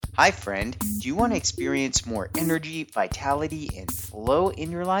Hi, friend. Do you want to experience more energy, vitality, and flow in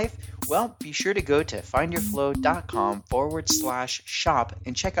your life? Well, be sure to go to findyourflow.com/shop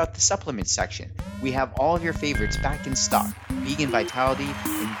and check out the supplements section. We have all of your favorites back in stock. Vegan Vitality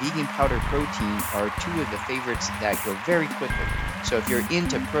and Vegan Powder Protein are two of the favorites that go very quickly. So if you're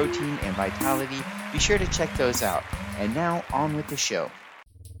into protein and vitality, be sure to check those out. And now, on with the show.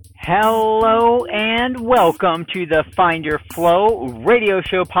 Hello and welcome to the Find Your Flow radio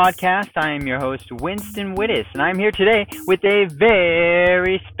show podcast. I am your host, Winston Wittes, and I'm here today with a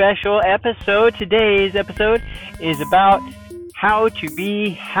very special episode. Today's episode is about how to be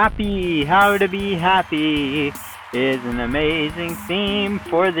happy. How to be happy is an amazing theme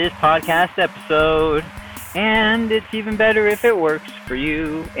for this podcast episode. And it's even better if it works for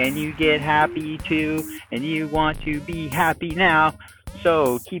you and you get happy too and you want to be happy now.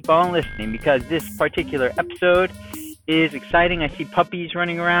 So keep on listening because this particular episode is exciting. I see puppies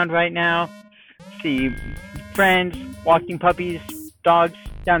running around right now. See friends walking puppies, dogs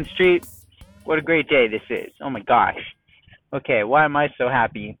down the street. What a great day this is. Oh my gosh. Okay, why am I so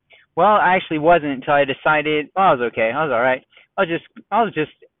happy? Well, I actually wasn't until I decided, I was okay. I was all right. I was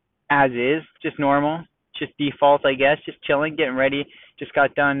just as is, just normal, just default, I guess, just chilling, getting ready. Just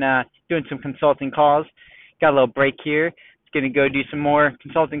got done doing some consulting calls. Got a little break here. Going to go do some more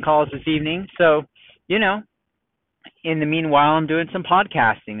consulting calls this evening. So, in the meanwhile, I'm doing some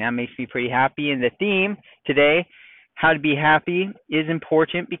podcasting. That makes me pretty happy. And the theme today, how to be happy, is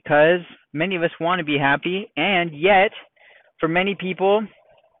important because many of us want to be happy. And yet, for many people,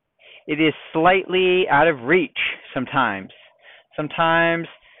 it is slightly out of reach sometimes. Sometimes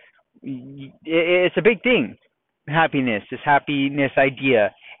it's a big thing, happiness, this happiness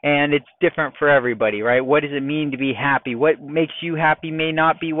idea. And it's different for everybody, right? What does it mean to be happy? What makes you happy may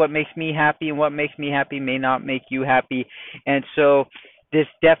not be what makes me happy, and what makes me happy may not make you happy. And so this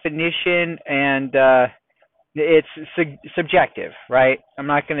definition, and it's subjective, right? I'm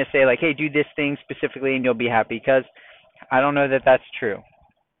not going to say like, hey, do this thing specifically and you'll be happy, because I don't know that that's true.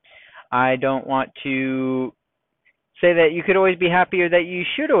 I don't want to say that you could always be happy or that you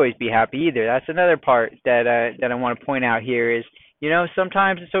should always be happy either. That's another part that I want to point out here is,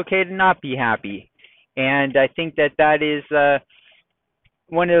 sometimes it's okay to not be happy. And I think that is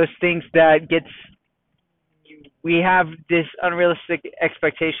one of those things that we have this unrealistic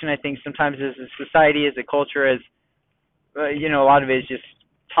expectation, I think, sometimes as a society, as a culture, as, a lot of it is just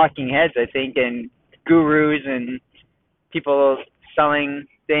talking heads, I think, and gurus and people selling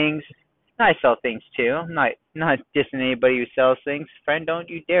things. I sell things too. I'm not dissing anybody who sells things. Friend, don't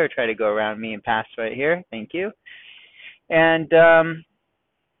you dare try to go around me and pass right here. Thank you. And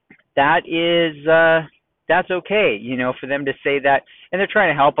that's okay, for them to say that. And they're trying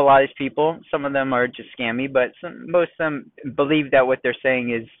to help a lot of these people. Some of them are just scammy, but most of them believe that what they're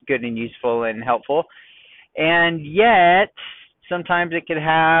saying is good and useful and helpful. And yet, sometimes it could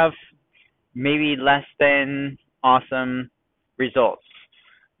have maybe less than awesome results.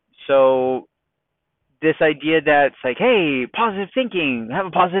 So this idea that it's like, hey, positive thinking, have a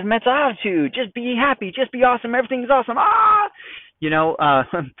positive mental attitude, just be happy, just be awesome, everything's awesome.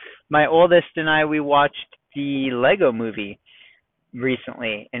 My oldest and I, we watched the Lego movie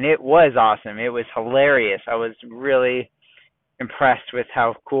recently, and it was awesome. It was hilarious. I was really impressed with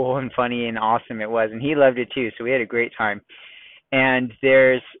how cool and funny and awesome it was, and he loved it too, so we had a great time. And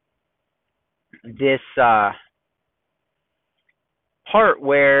there's this part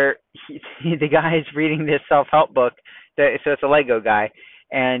where the guy is reading this self-help book. So it's a Lego guy,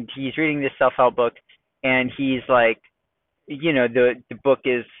 and he's reading this self-help book, and he's like, the book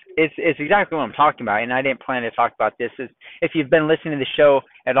is it's exactly what I'm talking about. And I didn't plan to talk about this. If you've been listening to the show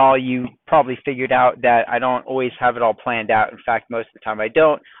at all, you probably figured out that I don't always have it all planned out. In fact, most of the time I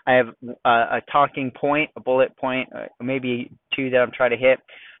don't. I have a talking point, a bullet point, maybe two that I'm trying to hit.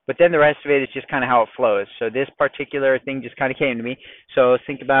 But then the rest of it is just kind of how it flows. So this particular thing just kind of came to me. So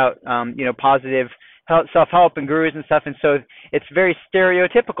think about, positive self-help and gurus and stuff. And so it's very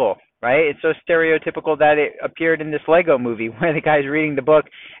stereotypical, right? It's so stereotypical that it appeared in this Lego movie where the guy's reading the book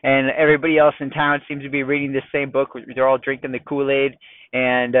and everybody else in town seems to be reading the same book. They're all drinking the Kool-Aid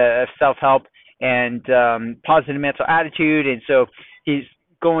and self-help and positive mental attitude. And so he's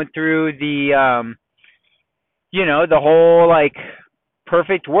going through the, the whole, like,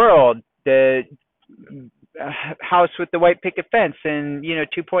 perfect world, the house with the white picket fence and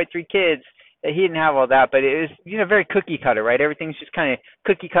 2.3 kids. He didn't have all that, but it was very cookie cutter, right? Everything's just kind of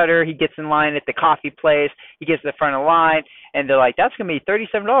cookie cutter. He gets in line at the coffee place, he gets to the front of the line, and they're like, that's gonna be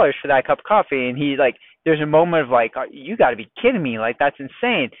 $37 for that cup of coffee. And he's like, there's a moment of like, you got to be kidding me, like that's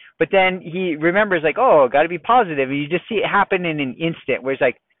insane. But then he remembers like, oh, got to be positive, and you just see it happen in an instant where he's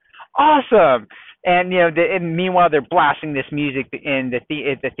like, awesome. And and meanwhile they're blasting this music, and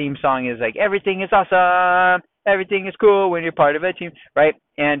the theme song is like, everything is awesome, everything is cool when you're part of a team, right?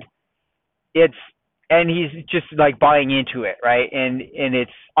 It's and he's just like buying into it, right? And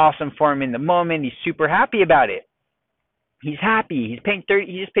it's awesome for him in the moment. He's super happy about it. He's happy.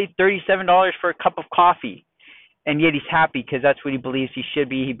 He just paid $37 for a cup of coffee, and yet he's happy because that's what he believes he should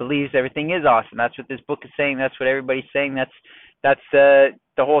be. He believes everything is awesome. That's what this book is saying. That's what everybody's saying. That's the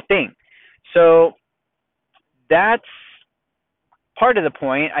whole thing. So that's part of the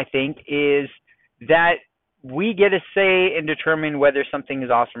point, I think, is that we get a say and determine whether something is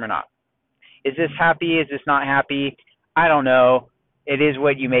awesome or not. Is this happy? Is this not happy? I don't know. It is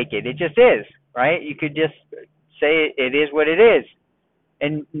what you make it. It just is, right? You could just say it is what it is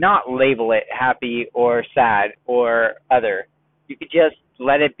and not label it happy or sad or other. You could just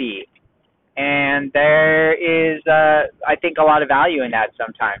let it be. And there is, I think, a lot of value in that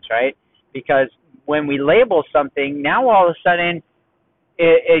sometimes, right? Because when we label something, now all of a sudden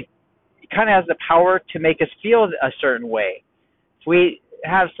it kind of has the power to make us feel a certain way. If we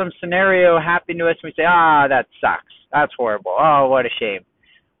have some scenario happen to us and we say, that sucks, that's horrible, oh, what a shame.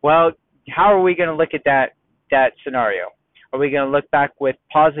 Well, how are we going to look at that scenario? Are we going to look back with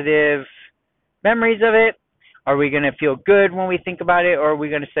positive memories of it? Are we going to feel good when we think about it? Or are we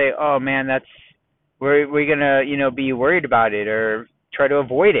going to say, oh man, we're going to be worried about it or try to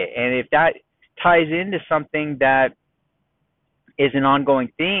avoid it? And if that ties into something that is an ongoing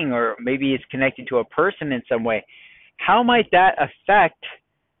thing, or maybe it's connected to a person in some way, how might that affect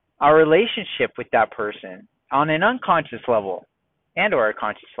our relationship with that person on an unconscious level and or a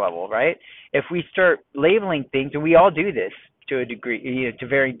conscious level, right? If we start labeling things, and we all do this to a degree, to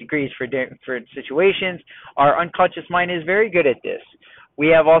varying degrees for different situations, our unconscious mind is very good at this. We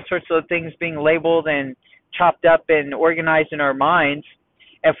have all sorts of things being labeled and chopped up and organized in our minds.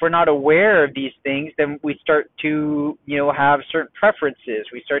 If we're not aware of these things, then we start to, have certain preferences.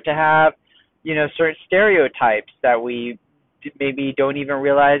 We start to have, certain stereotypes that we maybe don't even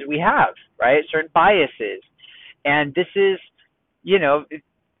realize we have, right? Certain biases. And this is,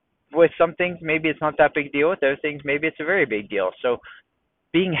 with some things, maybe it's not that big a deal. With other things, maybe it's a very big deal. So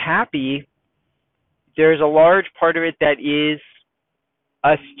being happy, there's a large part of it that is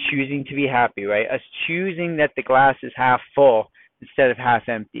us choosing to be happy, right? Us choosing that the glass is half full instead of half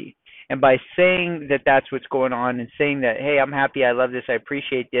empty. And by saying that that's what's going on and saying that, hey, I'm happy, I love this, I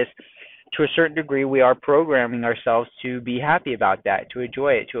appreciate this, to a certain degree, we are programming ourselves to be happy about that, to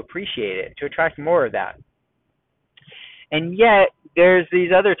enjoy it, to appreciate it, to attract more of that. And yet, there's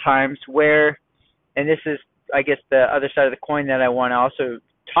these other times where, and this is, I guess, the other side of the coin that I want to also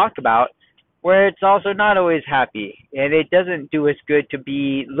talk about, where it's also not always happy. And it doesn't do us good to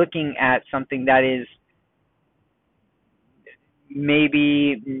be looking at something that is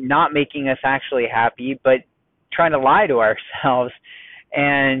maybe not making us actually happy, but trying to lie to ourselves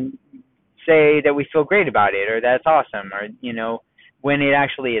and say that we feel great about it, or that's awesome, or, when it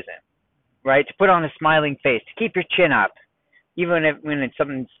actually isn't, right? To put on a smiling face, to keep your chin up, even when it's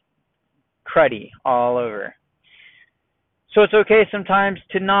something's cruddy all over. So it's okay sometimes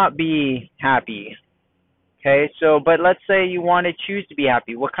to not be happy, okay? So, but let's say you want to choose to be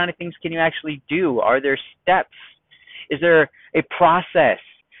happy. What kind of things can you actually do? Are there steps? Is there a process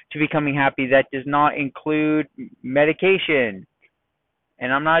to becoming happy that does not include medication?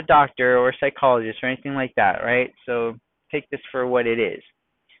 And I'm not a doctor or a psychologist or anything like that, right? So take this for what it is.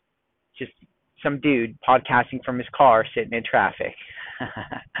 Just some dude podcasting from his car sitting in traffic.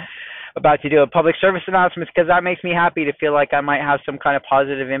 About to do a public service announcement because that makes me happy to feel like I might have some kind of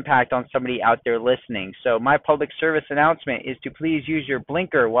positive impact on somebody out there listening. So my public service announcement is to please use your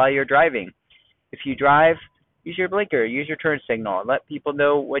blinker while you're driving. If you drive, use your blinker, use your turn signal. Let people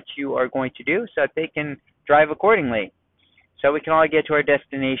know what you are going to do so that they can drive accordingly. So we can all get to our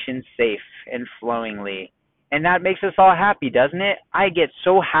destination safe and flowingly. And that makes us all happy, doesn't it? I get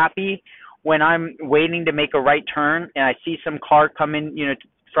so happy when I'm waiting to make a right turn and I see some car coming,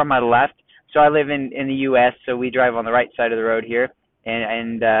 from my left. So I live in the U.S., so we drive on the right side of the road here.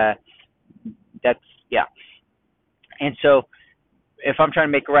 And that's, yeah. And so if I'm trying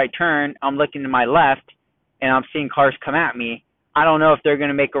to make a right turn, I'm looking to my left and I'm seeing cars come at me. I don't know if they're going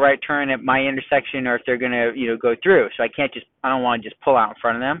to make a right turn at my intersection or if they're going to, go through. So I don't want to just pull out in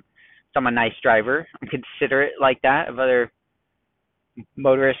front of them. So I'm a nice driver. I'm considerate like that of other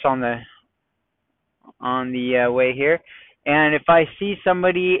motorists on the way here. And if I see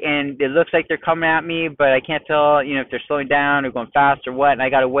somebody and it looks like they're coming at me, but I can't tell, if they're slowing down or going fast or what, and I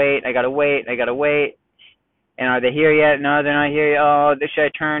got to wait. And are they here yet? No, they're not here yet. Oh, should I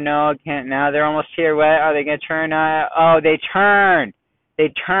turn? No, I can't. Now they're almost here. What? Are they going to turn? Oh, they turned.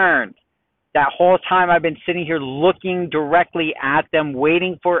 They turned. That whole time I've been sitting here looking directly at them,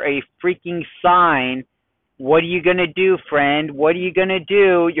 waiting for a freaking sign. What are you going to do, friend? What are you going to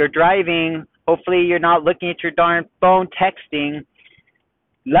do? You're driving. Hopefully you're not looking at your darn phone texting.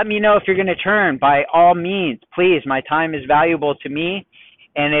 Let me know if you're going to turn. By all means, please. My time is valuable to me.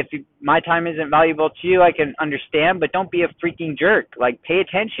 And if my time isn't valuable to you, I can understand. But don't be a freaking jerk. Like, pay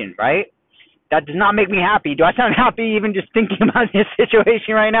attention, right? That does not make me happy. Do I sound happy even just thinking about this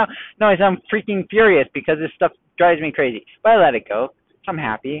situation right now? No, I sound freaking furious because this stuff drives me crazy. But I let it go. I'm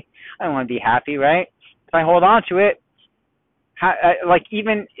happy. I want to be happy, right? If I hold on to it, like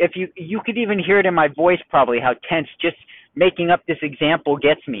even if you could even hear it in my voice probably how tense just making up this example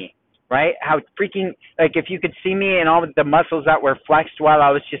gets me, right? How freaking, like if you could see me and all the muscles that were flexed while I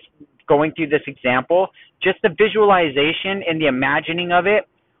was just going through this example, just the visualization and the imagining of it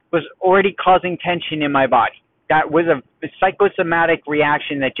was already causing tension in my body. That was a psychosomatic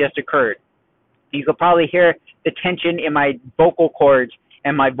reaction that just occurred. You could probably hear the tension in my vocal cords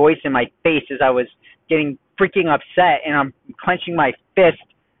and my voice and my face as I was getting freaking upset, and I'm clenching my fist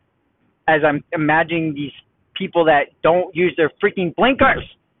as I'm imagining these people that don't use their freaking blinkers.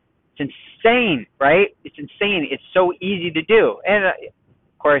 It's insane, right? It's insane. It's so easy to do. And of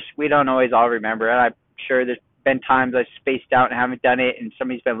course, we don't always all remember it. I'm sure there's been times I've spaced out and haven't done it, and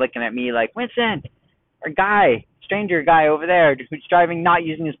somebody's been looking at me like, Winston, or guy, stranger guy over there who's driving not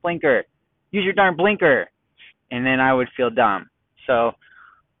using his blinker. Use your darn blinker. And then I would feel dumb. So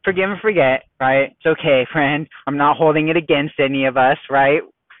forgive and forget, right? It's okay, friend. I'm not holding it against any of us, right?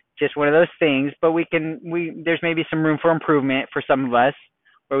 Just one of those things. But there's maybe some room for improvement for some of us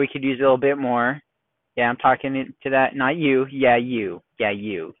where we could use a little bit more. Yeah, I'm talking to that. Not you. Yeah, you. Yeah,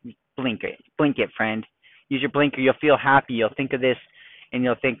 you. Blink it. Blink it, friend. Use your blinker. You'll feel happy. You'll think of this, and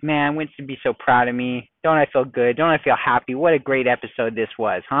you'll think, man, Winston be so proud of me. Don't I feel good? Don't I feel happy? What a great episode this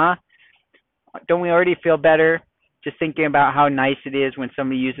was, huh? Don't we already feel better just thinking about how nice it is when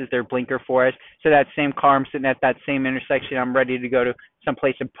somebody uses their blinker for us? So that same car, I'm sitting at that same intersection. I'm ready to go to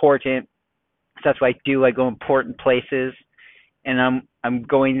someplace important. So that's what I do. I go important places, and I'm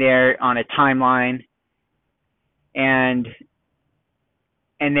going there on a timeline, and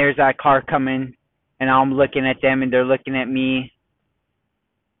there's that car coming. And I'm looking at them, and they're looking at me.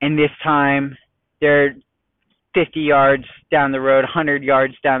 And this time, they're 50 yards down the road, 100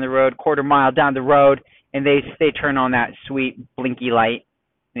 yards down the road, quarter mile down the road, and they turn on that sweet blinky light,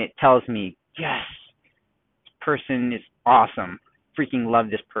 and it tells me, yes, this person is awesome. Freaking love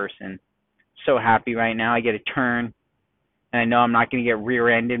this person. So happy right now. I get a turn, and I know I'm not going to get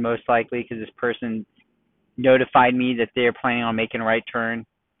rear-ended most likely because this person notified me that they're planning on making a right turn.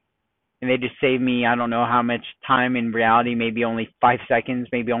 And they just saved me, I don't know how much time in reality, maybe only 5 seconds,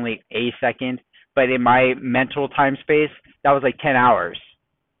 maybe only a second. But in my mental time space, that was like 10 hours.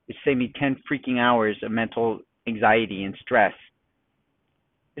 It saved me 10 freaking hours of mental anxiety and stress.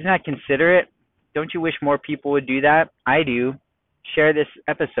 Isn't that considerate? Don't you wish more people would do that? I do. Share this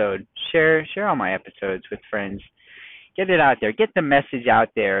episode. Share all my episodes with friends. Get it out there. Get the message out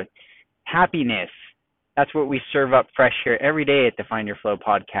there. Happiness. That's what we serve up fresh here every day at the Find Your Flow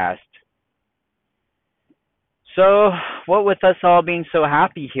podcast. So, what with us all being so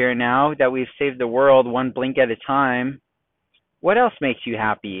happy here now that we've saved the world one blink at a time, what else makes you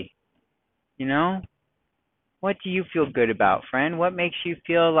happy? You know? What do you feel good about, friend? What makes you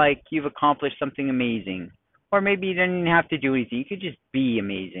feel like you've accomplished something amazing? Or maybe you didn't even have to do anything. You could just be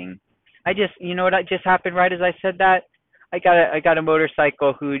amazing. You know what just happened right as I said that? I got a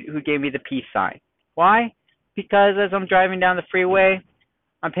motorcycle who gave me the peace sign. Why? Because as I'm driving down the freeway,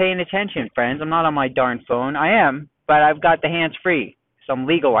 I'm paying attention, friends. I'm not on my darn phone. I am, but I've got the hands free, so I'm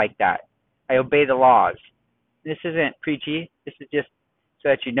legal like that. I obey the laws. This isn't preachy. This is just so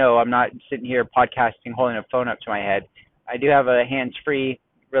that you know I'm not sitting here podcasting, holding a phone up to my head. I do have a hands-free,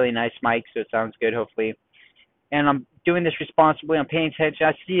 really nice mic, so it sounds good, hopefully. And I'm doing this responsibly. I'm paying attention.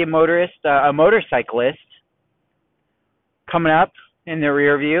 I see a motorcyclist coming up in the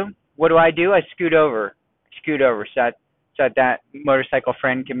rear view. What do? I scoot over so that motorcycle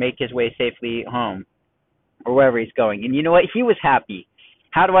friend can make his way safely home or wherever he's going. And you know what? He was happy.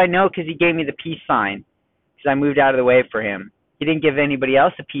 How do I know? Because he gave me the peace sign because I moved out of the way for him. He didn't give anybody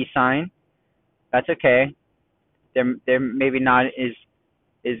else a peace sign. That's okay. They're maybe not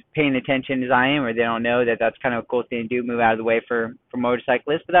as paying attention as I am, or they don't know that that's kind of a cool thing to do, move out of the way for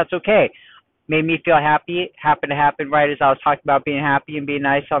motorcyclists, but that's okay. Made me feel happy. It happened to happen right as I was talking about being happy and being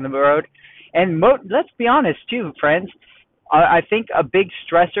nice on the road. And let's be honest too, friends. I think a big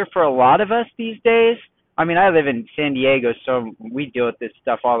stressor for a lot of us these days, I mean, I live in San Diego, so we deal with this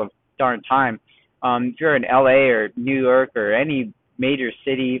stuff all the darn time. If you're in LA or New York or any major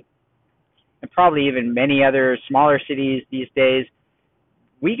city, and probably even many other smaller cities these days,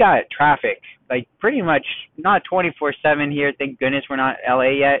 we got traffic, like pretty much not 24/7 here. Thank goodness we're not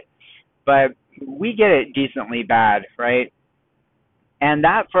LA yet, but we get it decently bad, right? And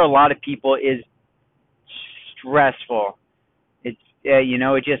that for a lot of people is stressful. It's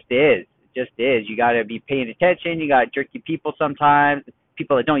it just is. It just is. You got to be paying attention. You got jerky people sometimes.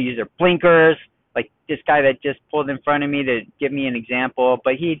 People that don't use their blinkers. Like this guy that just pulled in front of me to give me an example,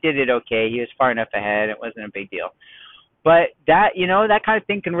 but he did it okay. He was far enough ahead. It wasn't a big deal. But that that kind of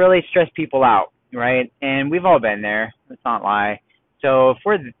thing can really stress people out, right? And we've all been there. Let's not lie. So if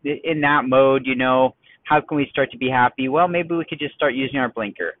we're in that mode, how can we start to be happy? Well, maybe we could just start using our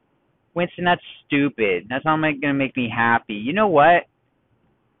blinker. Winston, that's stupid. That's not going to make me happy. You know what?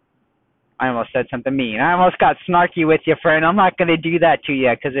 I almost said something mean. I almost got snarky with you, friend. I'm not going to do that to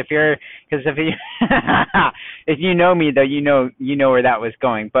you because if if you know me though, you know where that was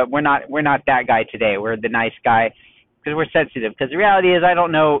going. But we're not that guy today. We're the nice guy because we're sensitive. Because the reality is, I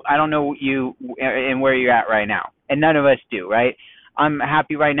don't know you and where you're at right now, and none of us do, right? I'm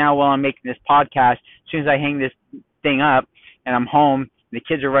happy right now while I'm making this podcast. As soon as I hang this thing up and I'm home, the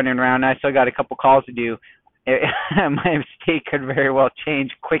kids are running around. I still got a couple calls to do. My state could very well change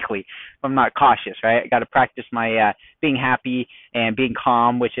quickly if I'm not cautious, right? I got to practice my being happy and being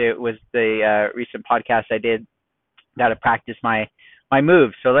calm, which it was the recent podcast I did. Got to practice my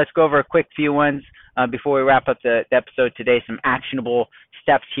moves. So let's go over a quick few ones before we wrap up the episode today. Some actionable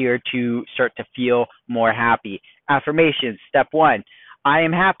steps here to start to feel more happy. Affirmations. Step 1. I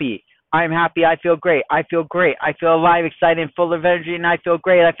am happy. I am happy. I feel great. I feel great. I feel alive, excited, and full of energy, and I feel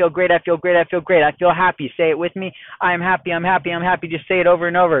great. I feel great. I feel great. I feel great. I feel happy. Say it with me. I am happy. I'm happy. I'm happy. Just say it over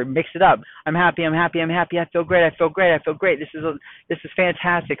and over. Mix it up. I'm happy. I'm happy. I'm happy. I feel great. I feel great. I feel great. This is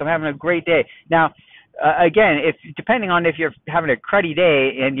fantastic. I'm having a great day. Now, again, if depending on if you're having a cruddy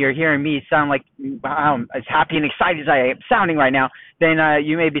day and you're hearing me sound like as happy and excited as I am sounding right now, then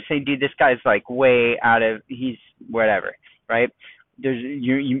you may be saying, dude, this guy's like way out of, he's whatever, right?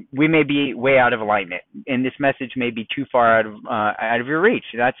 We may be way out of alignment, and this message may be too far out of your reach.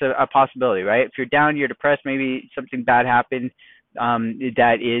 That's a possibility, right? If you're down, you're depressed, maybe something bad happened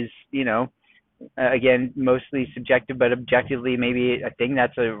that is, again, mostly subjective, but objectively maybe a thing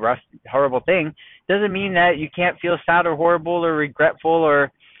that's a rough, horrible thing. Doesn't mean that you can't feel sad or horrible or regretful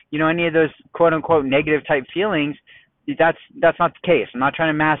or, any of those quote unquote negative type feelings. That's not the case. I'm not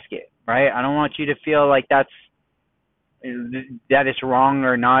trying to mask it, right? I don't want you to feel like that it's wrong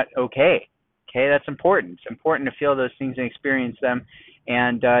or not okay. Okay, that's important. It's important to feel those things and experience them.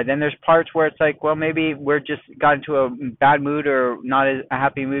 And then there's parts where it's like, well, maybe we're just got into a bad mood or not a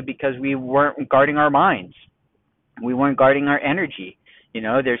happy mood because we weren't guarding our minds. We weren't guarding our energy.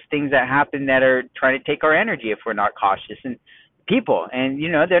 There's things that happen that are trying to take our energy if we're not cautious. And people, and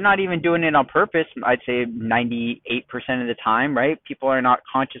they're not even doing it on purpose. I'd say 98% of the time, right? People are not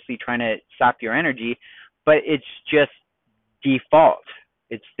consciously trying to sap your energy, but it's just default.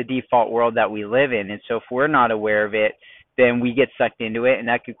 It's the default world that we live in. And so if we're not aware of it, then we get sucked into it, and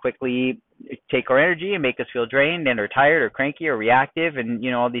that could quickly take our energy and make us feel drained and or tired or cranky or reactive and,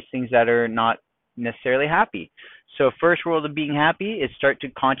 all these things that are not necessarily happy. So first rule of being happy is start to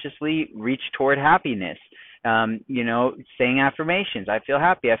consciously reach toward happiness. Saying affirmations. I feel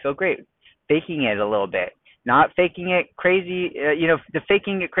happy. I feel great. Faking it a little bit. Not faking it crazy. The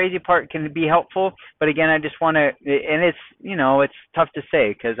faking it crazy part can be helpful, but again, I just want to, and it's, it's tough to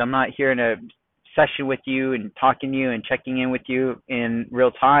say because I'm not here in a session with you and talking to you and checking in with you in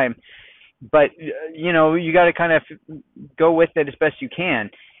real time, but you got to kind of go with it as best you can.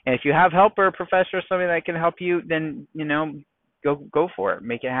 And if you have help or a professor or something that can help you, then go for it,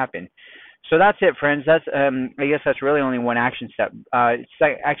 make it happen. So that's it, friends. That's I guess that's really only one action step.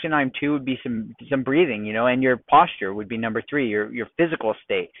 Action item 2 would be some breathing, and your posture would be number 3, your physical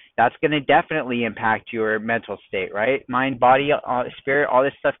state. That's going to definitely impact your mental state, right? Mind, body, spirit, all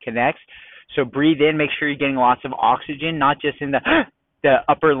this stuff connects. So breathe in, make sure you're getting lots of oxygen, not just in the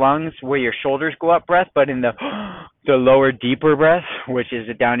upper lungs where your shoulders go up breath, but in the lower, deeper breath, which is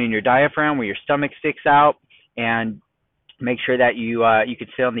down in your diaphragm where your stomach sticks out. And make sure that you could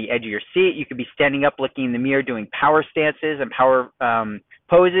sit on the edge of your seat. You could be standing up, looking in the mirror, doing power stances and power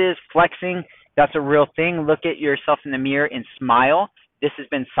poses, flexing. That's a real thing. Look at yourself in the mirror and smile. This has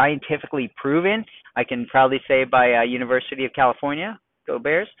been scientifically proven. I can proudly say by University of California, go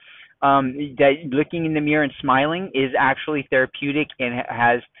Bears, that looking in the mirror and smiling is actually therapeutic and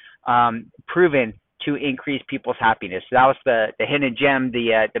has proven to increase people's happiness. So that was the hidden gem,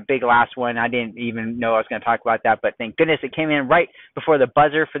 the big last one. I didn't even know I was going to talk about that, but thank goodness it came in right before the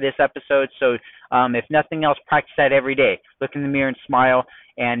buzzer for this episode. So if nothing else, practice that every day. Look in the mirror and smile,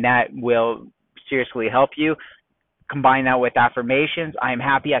 and that will seriously help you. Combine that with affirmations. I'm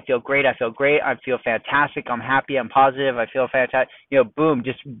happy. I feel great. I feel great. I feel fantastic. I'm happy. I'm positive. I feel fantastic. Boom,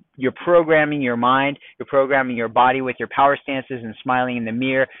 just you're programming your mind. You're programming your body with your power stances and smiling in the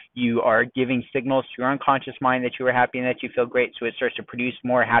mirror. You are giving signals to your unconscious mind that you are happy and that you feel great. So it starts to produce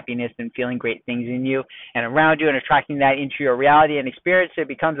more happiness and feeling great things in you and around you, and attracting that into your reality and experience. It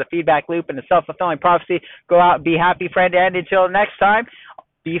becomes a feedback loop and a self-fulfilling prophecy. Go out, be happy, friend, and until next time,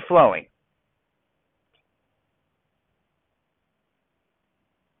 be flowing.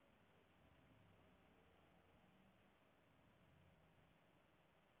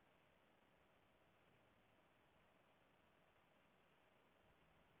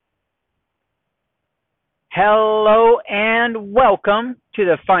 Hello and welcome to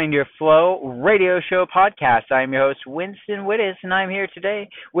the Find Your Flow radio show podcast. I'm your host, Winston Wittes, and I'm here today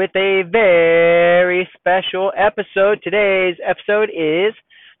with a very special episode. Today's episode is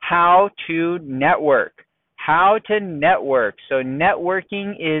how to network. How to network. So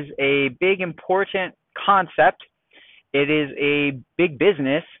networking is a big, important concept. It is a big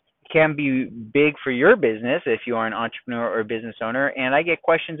business. Can be big for your business if you are an entrepreneur or business owner, and I get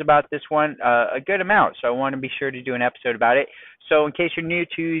questions about this one a good amount, so I want to be sure to do an episode about it. So in case you're new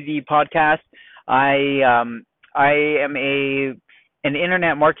to the podcast, I am an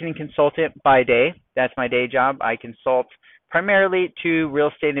internet marketing consultant by day. That's my day job. I consult primarily to real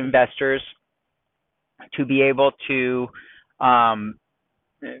estate investors to be able to grow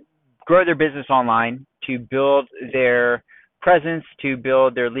their business online, to build their presence, to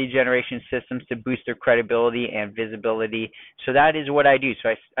build their lead generation systems, to boost their credibility and visibility. So that is what I do. So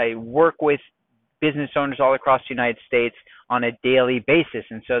I work with business owners all across the United States on a daily basis.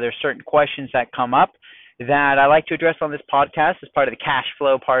 And so there's certain questions that come up that I like to address on this podcast as part of the cash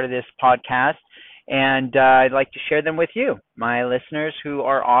flow part of this podcast. And I'd like to share them with you, my listeners, who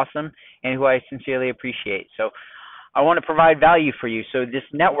are awesome and who I sincerely appreciate. So I want to provide value for you. So this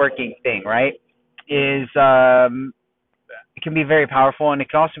networking thing, right, is it can be very powerful, and it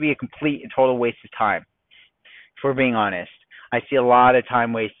can also be a complete and total waste of time, if we're being honest. I see a lot of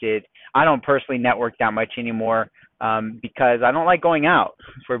time wasted. I don't personally network that much anymore because I don't like going out,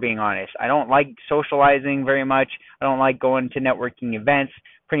 if we're being honest. I don't like socializing very much. I don't like going to networking events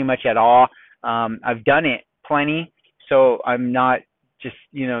pretty much at all. I've done it plenty, so I'm not just,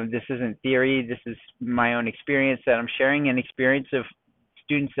 this isn't theory. This is my own experience that I'm sharing, and experience of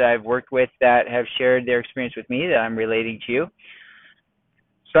students that I've worked with that have shared their experience with me that I'm relating to you.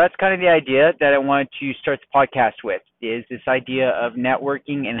 So that's kind of the idea that I wanted to start the podcast with, is this idea of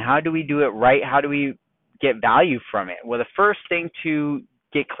networking and how do we do it right? How do we get value from it? Well, the first thing to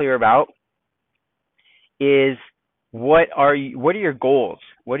get clear about is what are your goals?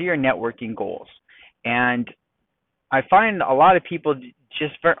 What are your networking goals? And I find a lot of people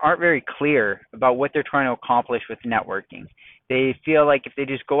just aren't very clear about what they're trying to accomplish with networking. They feel like if they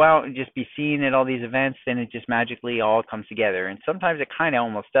just go out and just be seen at all these events, then it just magically all comes together. And sometimes it kind of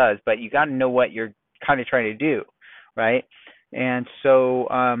almost does, but you got to know what you're kind of trying to do, right? And so,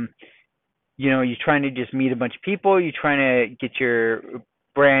 you're trying to just meet a bunch of people. You're trying to get your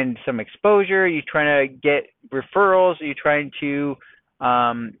brand some exposure. You're trying to get referrals. You're trying to,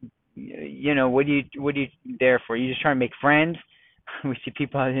 what are you there for? You just trying to make friends. We see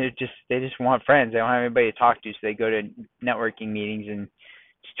people who they just want friends. They don't have anybody to talk to, so they go to networking meetings and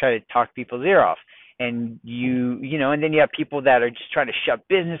just try to talk people's ear off. And and then you have people that are just trying to shove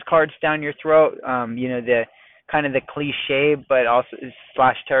business cards down your throat. The kind of the cliche, but also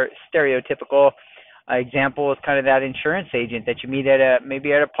 / stereotypical example is kind of that insurance agent that you meet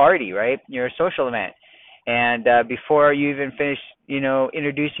maybe at a party, right? You're a social event. And before you even finish,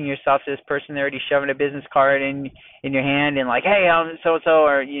 introducing yourself to this person, they're already shoving a business card in your hand and like, hey, I'm so-and-so,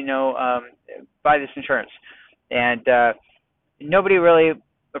 or, buy this insurance. And nobody really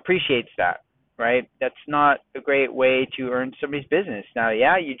appreciates that, right? That's not a great way to earn somebody's business. Now,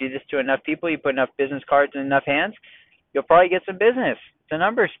 yeah, you do this to enough people, you put enough business cards in enough hands, you'll probably get some business. It's a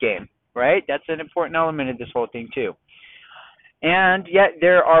numbers game, right? That's an important element of this whole thing too. And yet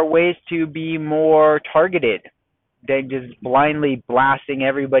there are ways to be more targeted than just blindly blasting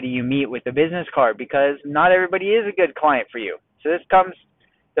everybody you meet with a business card, because not everybody is a good client for you. So this comes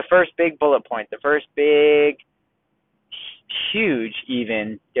the first big bullet point, the first big, huge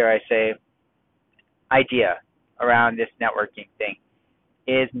even, dare I say, idea around this networking thing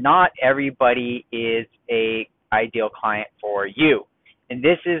is not everybody is a ideal client for you. And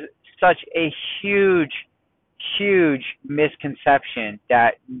this is such a huge, huge misconception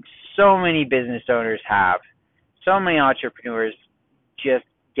that so many business owners have. So many entrepreneurs just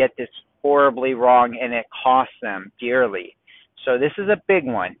get this horribly wrong, and it costs them dearly. So this is a big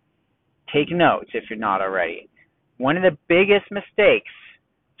one. Take notes if you're not already. One of the biggest mistakes,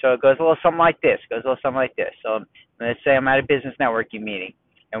 so it goes a little something like this, So let's say I'm at a business networking meeting,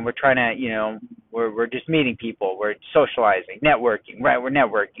 and we're trying to, we're just meeting people. We're socializing, networking, right? We're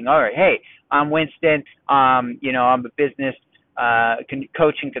networking. All right, hey, I'm Winston. I'm a business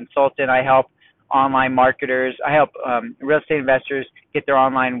coach and consultant. I help online marketers. I help real estate investors get their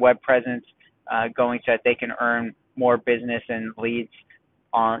online web presence going so that they can earn more business and leads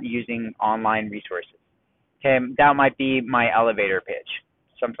on using online resources. Okay, that might be my elevator pitch,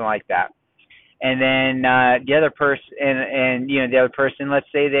 something like that. And then the other person, let's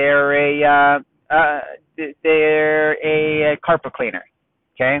say they're a carpet cleaner.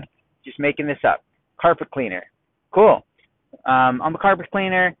 Okay, just making this up. Carpet cleaner, cool. I'm a carpet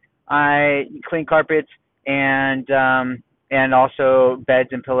cleaner. I clean carpets and also beds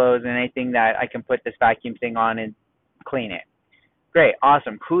and pillows and anything that I can put this vacuum thing on and clean it. Great,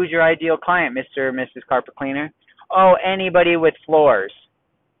 awesome. Who's your ideal client, Mr. or Mrs. Carpet Cleaner? Oh, anybody with floors.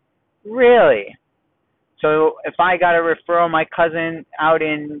 Really? So if I got a referral, my cousin out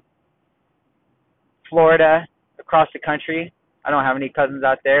in Florida, across the country, I don't have any cousins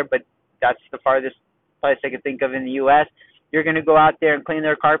out there, but that's the farthest place I could think of in the U.S., you're going to go out there and clean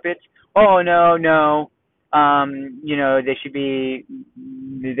their carpets? Oh, no. They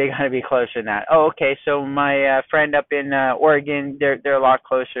got to be closer than that. Oh, okay. So my friend up in Oregon, they're a lot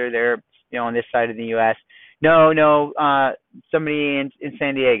closer. They're, on this side of the U.S. No, somebody in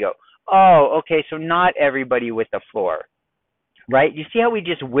San Diego. Oh, okay. So not everybody with a floor, right? You see how we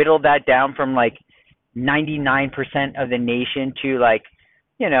just whittled that down from like 99% of the nation to like,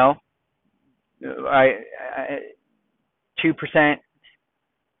 2%.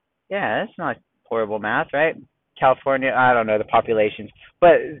 Yeah, that's not horrible math, right? California, I don't know the populations,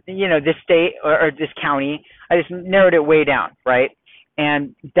 but this state or this county, I just narrowed it way down, right?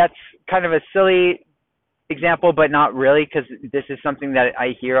 And that's kind of a silly example, but not really, because this is something that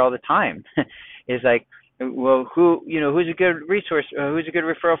I hear all the time. Is like, well, who's a good resource? Who's a good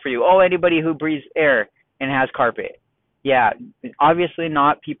referral for you? Oh, anybody who breathes air and has carpet. Yeah, obviously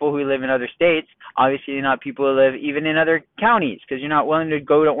not people who live in other states. Obviously not people who live even in other counties, because you're not willing to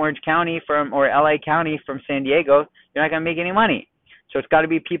go to Orange County or LA County from San Diego. You're not going to make any money. So it's got to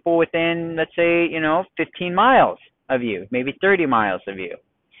be people within, let's say, 15 miles of you, maybe 30 miles of you.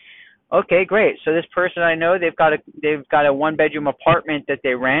 Okay, great. So this person I know, they've got a one-bedroom apartment that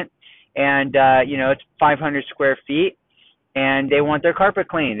they rent, and it's 500 square feet, and they want their carpet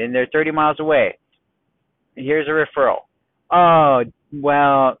cleaned, and they're 30 miles away. Here's a referral. Oh,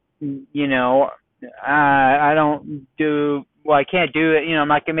 well, I don't do, well, I can't do it. I'm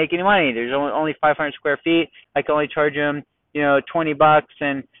not going to make any money. There's only 500 square feet. I can only charge them, $20,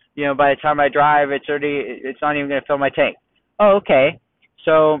 and, by the time I drive, it's not even going to fill my tank. Oh, okay.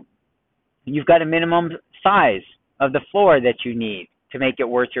 So you've got a minimum size of the floor that you need to make it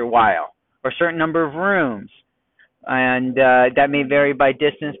worth your while, or a certain number of rooms. And that may vary by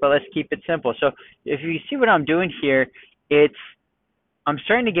distance, but let's keep it simple. So if you see what I'm doing here, I'm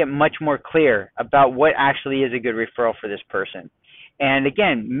starting to get much more clear about what actually is a good referral for this person. And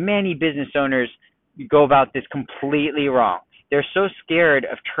again, many business owners go about this completely wrong. They're so scared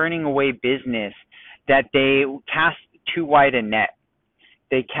of turning away business that they cast too wide a net.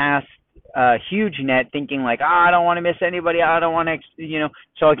 They cast a huge net thinking like, I don't want to miss anybody. I don't want to,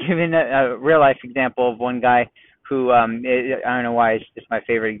 So I'll give you a real life example of one guy who, I don't know why it's my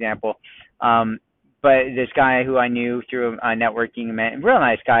favorite example. But this guy who I knew through a networking event, real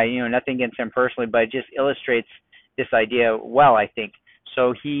nice guy, nothing against him personally, but it just illustrates this idea well, I think.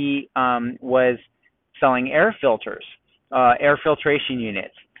 So he was selling air filters, air filtration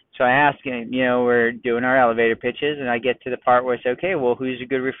units. So I asked him, we're doing our elevator pitches, and I get to the part where I say, okay, well, who's a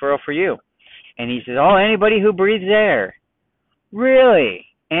good referral for you? And he says, oh, anybody who breathes air. Really?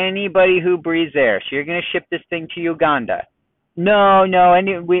 Anybody who breathes air. So you're going to ship this thing to Uganda? No,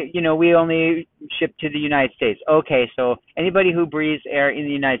 we only ship to the United States. Okay, so anybody who breathes air in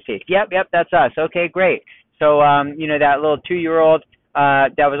the United States. Yep, that's us. Okay, great. So, that little 2-year-old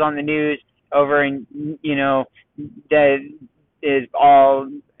that was on the news over in, that is all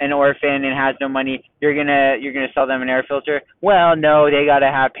an orphan and has no money, you're gonna sell them an air filter? Well, no, they gotta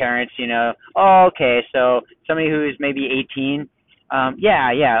have parents, Oh, okay, so somebody who's maybe 18.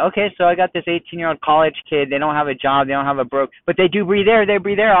 Yeah. Okay, so I got this 18-year-old college kid. They don't have a job. They don't have a but they do breathe air. They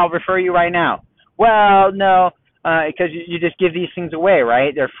breathe air. I'll refer you right now. Well, no. because you just give these things away,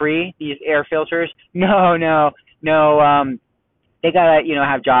 right? They're free, these air filters. No, no, no. They gotta,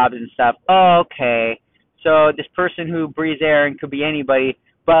 have jobs and stuff. Oh, okay. So this person who breathes air and could be anybody,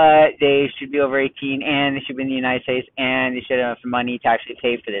 but they should be over 18 and they should be in the United States and they should have some money to actually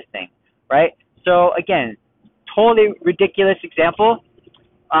pay for this thing, right? So again, totally ridiculous example,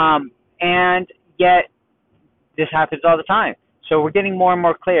 and yet this happens all the time. So we're getting more and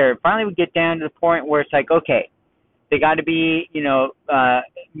more clear. Finally, we get down to the point where it's like, okay, they got to be,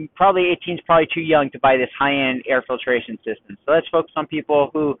 probably 18 is probably too young to buy this high-end air filtration system. So let's focus on people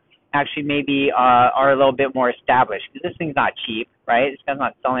who actually maybe are a little bit more established, because this thing's not cheap, right? This guy's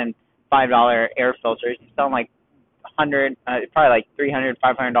not selling $5 air filters. He's selling like probably like $300,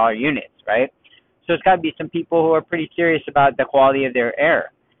 $500 units, right? So it's got to be some people who are pretty serious about the quality of their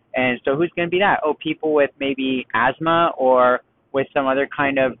air. And so who's going to be that? Oh, people with maybe asthma or with some other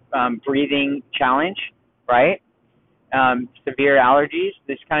kind of breathing challenge, right? Severe allergies,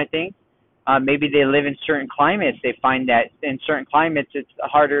 this kind of thing. Maybe they live in certain climates. They find that in certain climates it's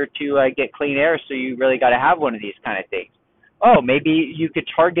harder to get clean air, so you really got to have one of these kind of things. Oh, maybe you could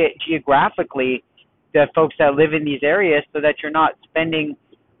target geographically the folks that live in these areas so that you're not spending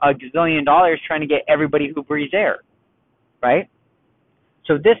a gazillion dollars trying to get everybody who breathes air, right?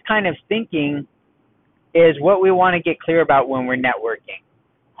 So this kind of thinking is what we want to get clear about when we're networking.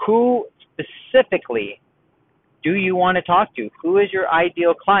 Who specifically do you want to talk to? Who is your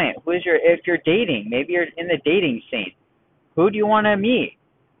ideal client? If you're dating, maybe you're in the dating scene, who do you want to meet?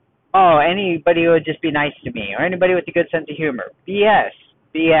 Oh, anybody who would just be nice to me, or anybody with a good sense of humor. BS.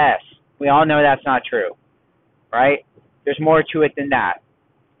 We all know that's not true, right? There's more to it than that.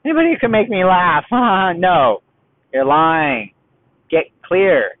 Anybody who can make me laugh? No, you're lying. Get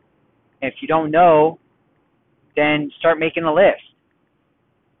clear. If you don't know, then start making a list.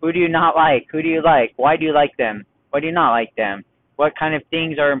 Who do you not like? Who do you like? Why do you like them? Why do you not like them? What kind of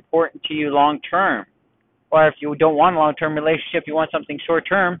things are important to you long term? Or if you don't want a long term relationship, you want something short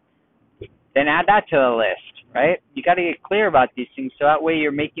term, then add that to the list, right? You got to get clear about these things so that way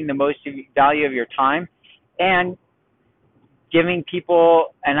you're making the most value of your time and giving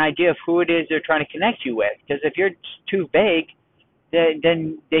people an idea of who it is they're trying to connect you with. Because if you're too vague,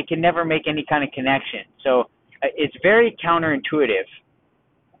 then they can never make any kind of connection. So it's very counterintuitive,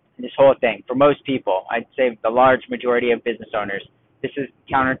 this whole thing, for most people. I'd say the large majority of business owners, this is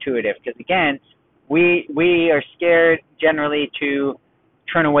counterintuitive because, again, we are scared generally to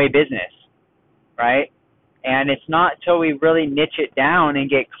turn away business, right? And it's not until we really niche it down and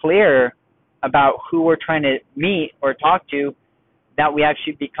get clear about who we're trying to meet or talk to that we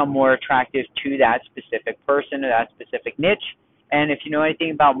actually become more attractive to that specific person or that specific niche. And if you know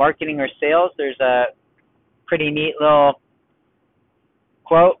anything about marketing or sales, there's a pretty neat little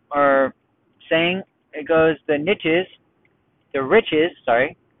quote or saying. It goes, the riches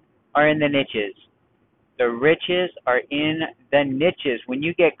are in the niches. The riches are in the niches. When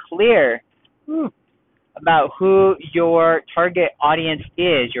you get clear about who your target audience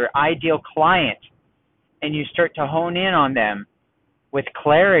is, your ideal client, and you start to hone in on them with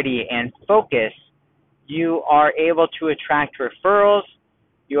clarity and focus, you are able to attract referrals.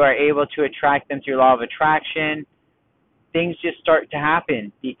 You are able to attract them through law of attraction. Things just start to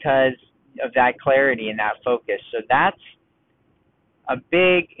happen because of that clarity and that focus. So that's a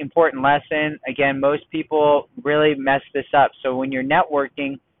big, important lesson. Again, most people really mess this up. So when you're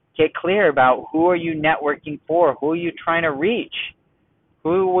networking, get clear about who are you networking for? Who are you trying to reach?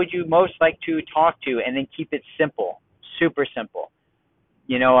 Who would you most like to talk to? And then keep it simple, super simple.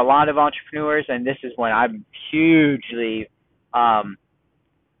 You know, a lot of entrepreneurs, and this is what I'm hugely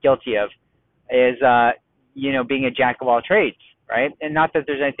guilty of, is, being a jack of all trades, right? And not that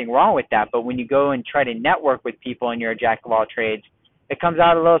there's anything wrong with that, but when you go and try to network with people and you're a jack of all trades, it comes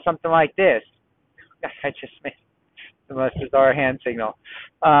out a little something like this. I just made the most bizarre hand signal.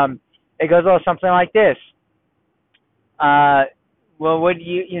 It goes a little something like this. Well, what do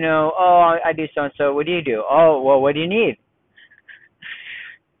you, I do so-and-so. What do you do? Oh, well, what do you need?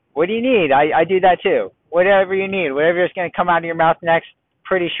 What do you need? I do that too. Whatever you need, whatever is going to come out of your mouth next,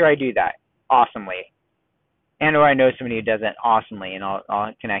 pretty sure I do that awesomely. And or I know somebody who does it awesomely, and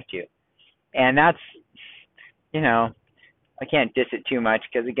I'll connect you. And that's, I can't diss it too much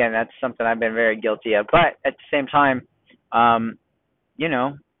because, again, that's something I've been very guilty of. But at the same time,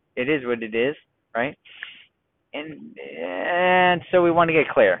 it is what it is, right? And so we want to get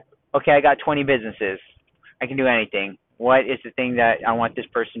clear. Okay, I got 20 businesses. I can do anything. What is the thing that I want this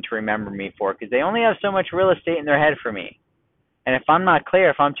person to remember me for? Because they only have so much real estate in their head for me. And if I'm not clear,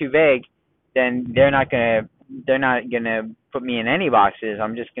 if I'm too vague, then they're not gonna put me in any boxes.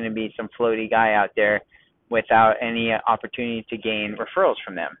 I'm just gonna be some floaty guy out there without any opportunity to gain referrals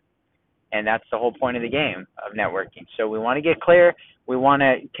from them. And that's the whole point of the game of networking. So we want to get clear. We want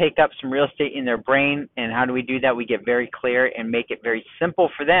to take up some real estate in their brain. And how do we do that? We get very clear and make it very simple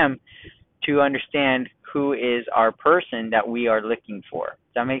for them to understand who is our person that we are looking for.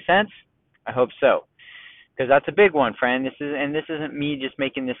 Does that make sense? I hope so. Because that's a big one, friend. This isn't me just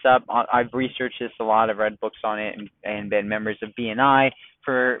making this up. I've researched this a lot. I've read books on it and been members of BNI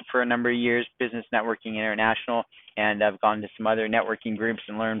for a number of years, Business Networking International, and I've gone to some other networking groups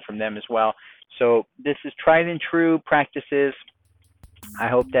and learned from them as well. So this is tried and true practices. I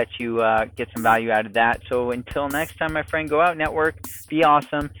hope that you get some value out of that. So until next time, my friend, go out, network, be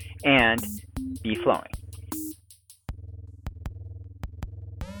awesome, and be flowing.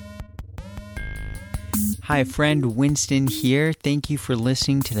 Hi, friend. Winston here. Thank you for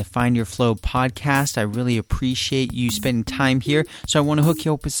listening to the Find Your Flow podcast. I really appreciate you spending time here. So I want to hook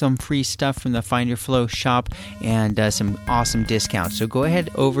you up with some free stuff from the Find Your Flow shop and some awesome discounts. So go ahead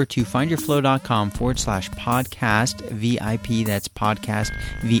over to findyourflow.com/podcast VIP. That's podcast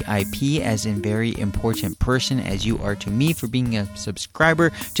VIP, as in very important person, as you are to me, for being a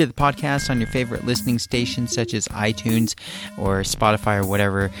subscriber to the podcast on your favorite listening stations such as iTunes or Spotify or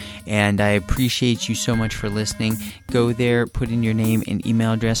whatever. And I appreciate you so much for listening. Go there, put in your name and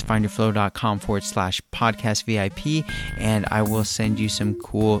email address, findyourflow.com/podcast VIP, and I will send you some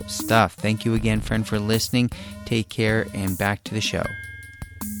cool stuff. Thank you again, friend, for listening. Take care, and back to the show.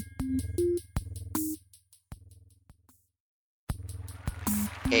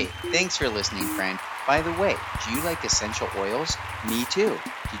 Hey, thanks for listening, friend. By the way, do you like essential oils? Me too.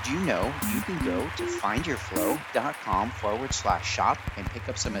 Did you know you can go to findyourflow.com/shop and pick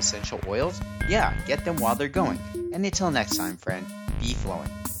up some essential oils? Yeah, get them while they're going. And until next time, friend, be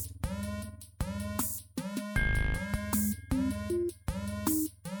flowing.